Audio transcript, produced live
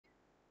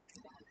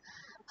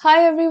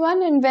Hi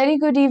everyone and very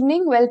good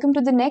evening. Welcome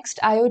to the next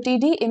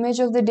IOTD image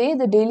of the day,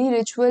 the daily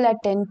ritual at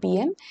 10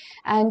 p.m.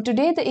 And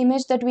today the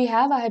image that we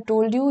have, I had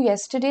told you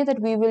yesterday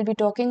that we will be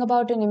talking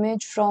about an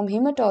image from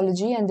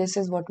hematology, and this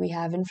is what we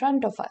have in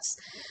front of us.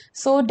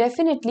 So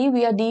definitely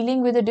we are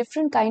dealing with a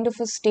different kind of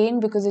a stain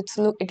because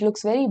it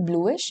looks very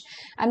bluish.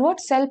 And what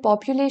cell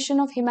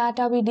population of hemat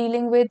are we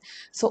dealing with?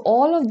 So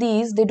all of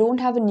these, they don't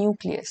have a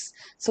nucleus.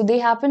 So they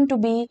happen to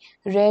be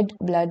red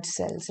blood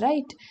cells,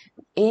 right?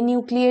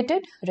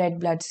 Anucleated red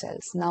blood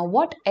cells. Now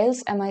what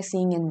else am I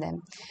seeing in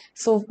them?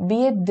 So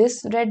be it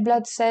this red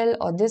blood cell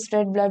or this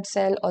red blood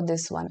cell or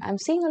this one, I'm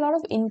seeing a lot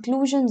of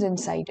inclusions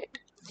inside it.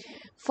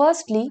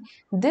 Firstly,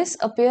 this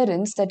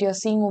appearance that you're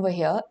seeing over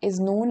here is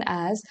known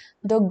as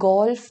the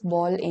golf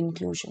ball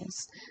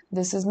inclusions.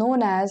 This is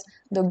known as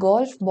the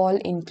golf ball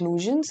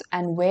inclusions,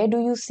 and where do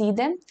you see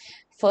them?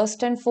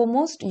 First and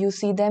foremost, you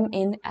see them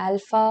in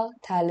alpha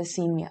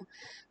thalassemia.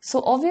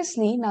 So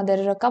obviously, now there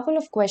are a couple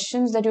of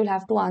questions that you'll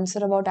have to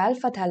answer about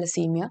alpha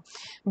thalassemia.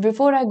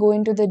 Before I go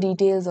into the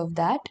details of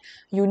that,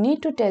 you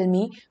need to tell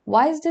me,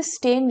 why is this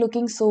stain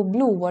looking so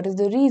blue? What is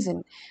the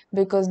reason?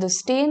 Because the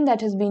stain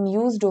that has been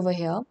used over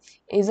here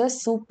is a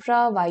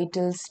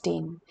supravital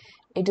stain.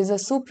 It is a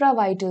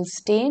supravital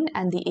stain,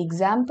 and the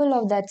example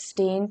of that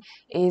stain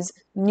is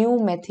new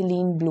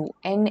methylene blue,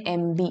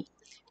 NMB.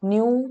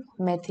 New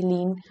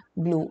methylene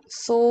blue.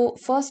 So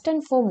first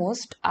and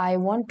foremost, I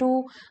want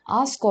to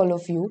ask all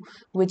of you,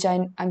 which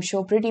I'm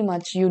sure pretty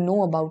much you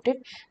know about it.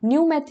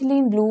 New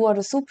methylene blue or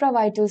a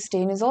supravital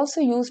stain is also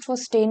used for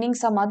staining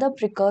some other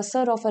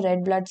precursor of a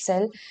red blood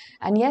cell,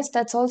 and yes,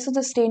 that's also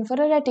the stain for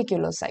a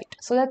reticulocyte.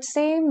 So that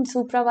same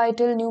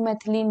supravital new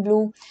methylene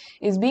blue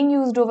is being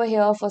used over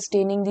here for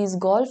staining these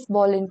golf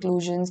ball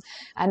inclusions.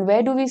 And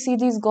where do we see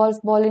these golf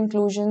ball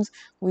inclusions?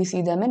 We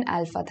see them in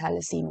alpha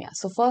thalassemia.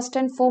 So first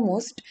and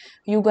foremost,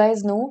 you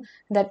guys know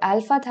that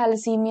alpha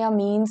thalassemia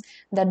means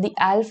that the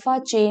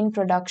alpha chain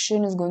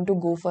production is going to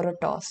go for a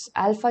toss.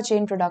 Alpha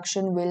chain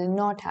production will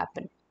not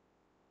happen.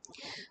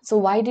 So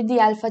why did the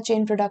alpha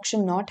chain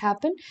production not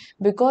happen?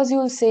 Because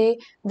you'll say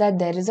that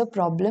there is a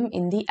problem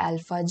in the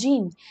alpha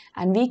gene,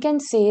 and we can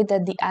say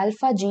that the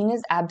alpha gene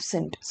is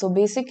absent. So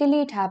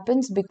basically it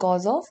happens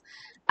because of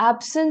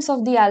absence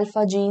of the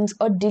alpha genes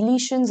or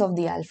deletions of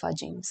the alpha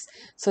genes.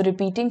 So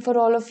repeating for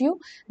all of you,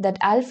 that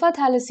alpha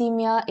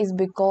thalassemia is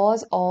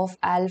because of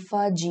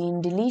alpha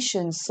gene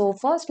deletions. So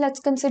first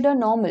let's consider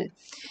normal.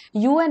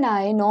 You and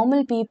I,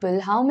 normal people,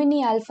 how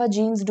many alpha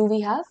genes do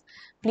we have?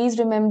 Please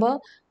remember,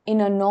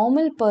 in a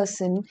normal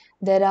person,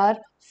 there are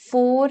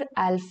 4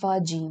 alpha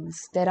genes.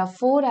 There are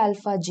 4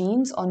 alpha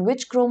genes on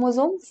which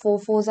chromosome? 4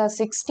 4s are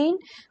 16.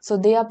 So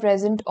they are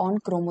present on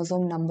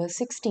chromosome number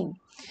 16.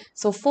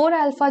 So 4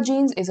 alpha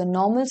genes is a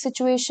normal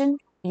situation.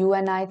 You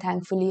and I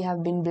thankfully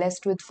have been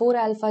blessed with 4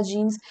 alpha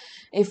genes.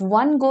 If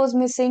one goes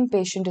missing,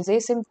 person is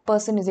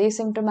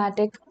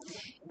asymptomatic.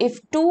 If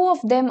 2 of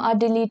them are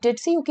deleted,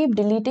 see, you keep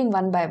deleting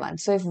one by one.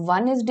 So if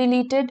 1 is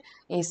deleted,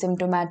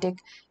 asymptomatic.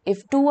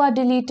 If 2 are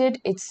deleted,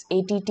 it's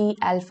ATT,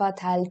 alpha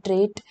thal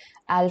trait,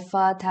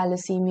 alpha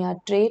thalassemia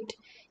trait.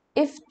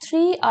 If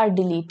 3 are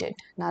deleted,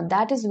 now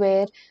that is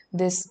where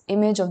this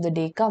image of the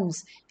day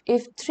comes.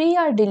 If 3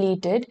 are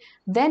deleted,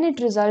 then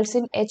it results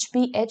in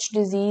HBH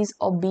disease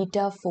or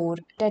beta 4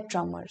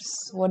 tetramers.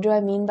 What do I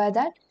mean by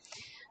that?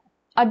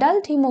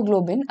 Adult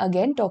hemoglobin,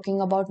 again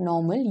talking about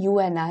normal, you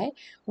and I,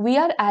 we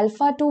are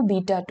alpha 2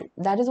 beta 2.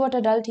 That is what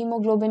adult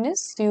hemoglobin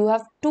is. So you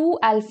have 2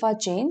 alpha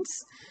chains.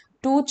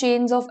 2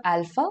 chains of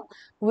alpha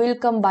will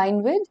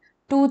combine with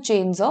 2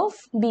 chains of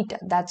beta.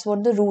 That's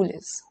what the rule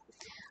is.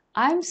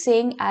 I'm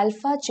saying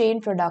alpha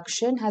chain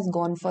production has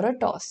gone for a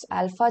toss.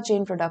 Alpha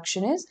chain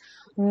production is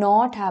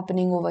not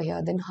happening over here.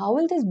 Then how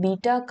will this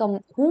beta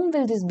whom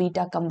will this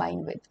beta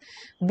combine with?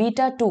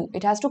 Beta 2.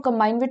 It has to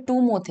combine with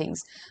 2 more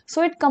things.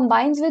 So it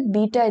combines with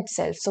beta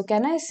itself. So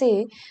can I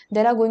say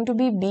there are going to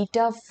be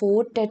beta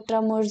 4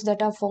 tetramers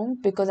that are formed?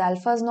 Because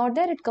alpha is not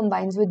there, it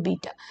combines with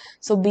beta.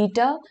 So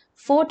beta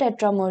 4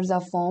 tetramers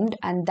are formed,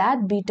 and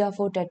that beta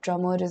 4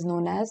 tetramer is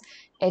known as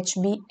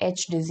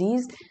HBH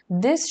disease.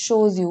 This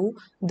shows you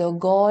the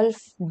golf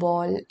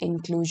ball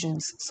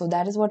inclusions. So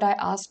that is what I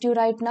asked you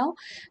right now,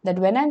 that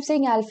when I'm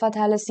saying alpha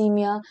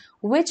thalassemia,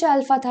 which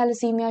alpha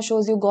thalassemia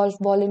shows you golf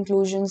ball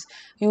inclusions?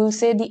 You will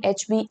say the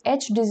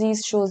HBH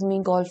disease shows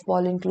me golf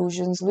ball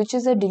inclusions, which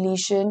is a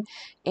deletion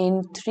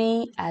in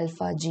 3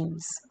 alpha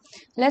genes.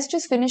 Let's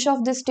just finish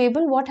off this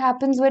table. What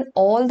happens when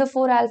all the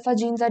 4 alpha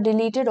genes are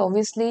deleted?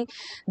 Obviously,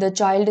 the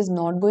child is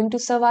not going to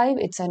survive.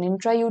 It's an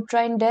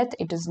intrauterine death.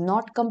 It is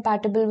not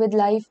compatible with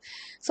life.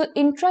 So,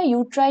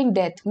 intrauterine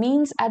death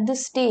means at the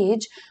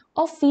stage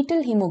of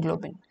fetal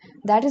hemoglobin.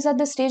 That is at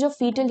the stage of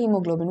fetal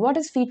hemoglobin. What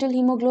is fetal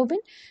hemoglobin?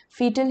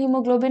 Fetal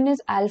hemoglobin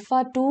is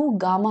alpha 2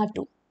 gamma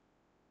 2.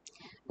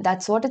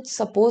 That's what it's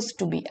supposed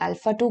to be,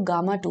 alpha 2,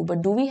 gamma 2.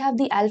 But do we have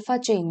the alpha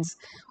chains?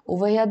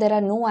 Over here, there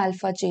are no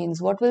alpha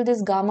chains. What will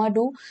this gamma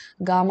do?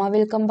 Gamma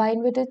will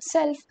combine with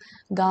itself.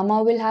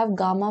 Gamma will have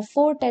gamma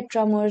 4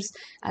 tetramers,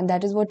 and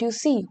that is what you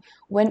see.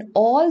 When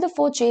all the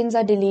 4 chains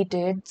are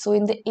deleted, so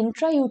in the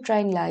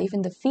intrauterine life,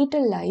 in the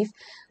fetal life,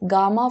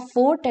 gamma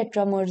 4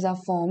 tetramers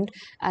are formed,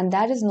 and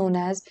that is known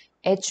as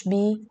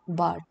HB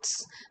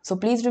Barts. So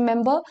please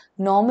remember,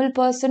 normal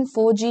person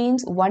 4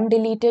 genes, 1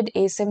 deleted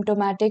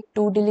asymptomatic,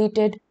 2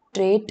 deleted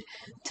trait,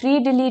 3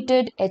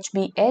 deleted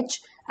HBH,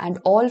 and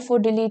all 4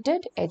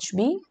 deleted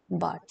HB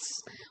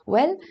Barts.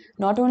 Well,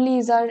 not only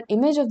is our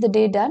image of the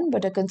day done,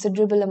 but a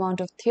considerable amount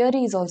of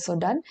theory is also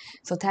done.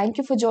 So thank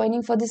you for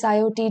joining for this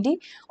IOTD.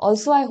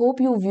 Also, I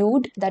hope you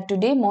viewed that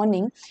today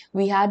morning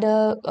we had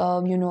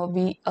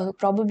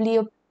probably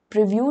a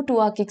preview to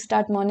our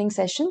Kickstart morning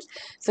sessions.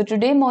 So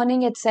today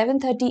morning at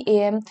 7:30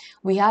 a.m.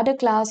 we had a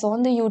class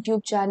on the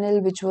YouTube channel,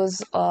 which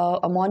was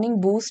a morning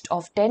boost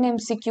of 10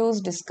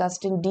 MCQs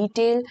discussed in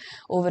detail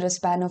over a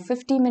span of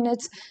 50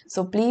 minutes.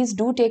 So please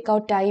do take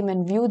out time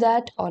and view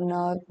that on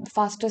a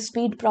faster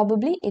speed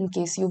probably, in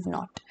case you've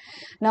not.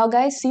 Now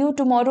guys, see you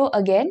tomorrow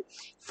again.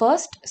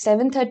 First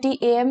 7:30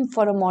 a.m.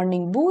 for a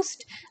morning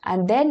boost,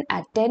 and then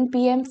at 10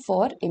 p.m.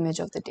 for image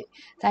of the day.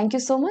 Thank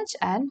you so much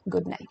and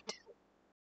good night.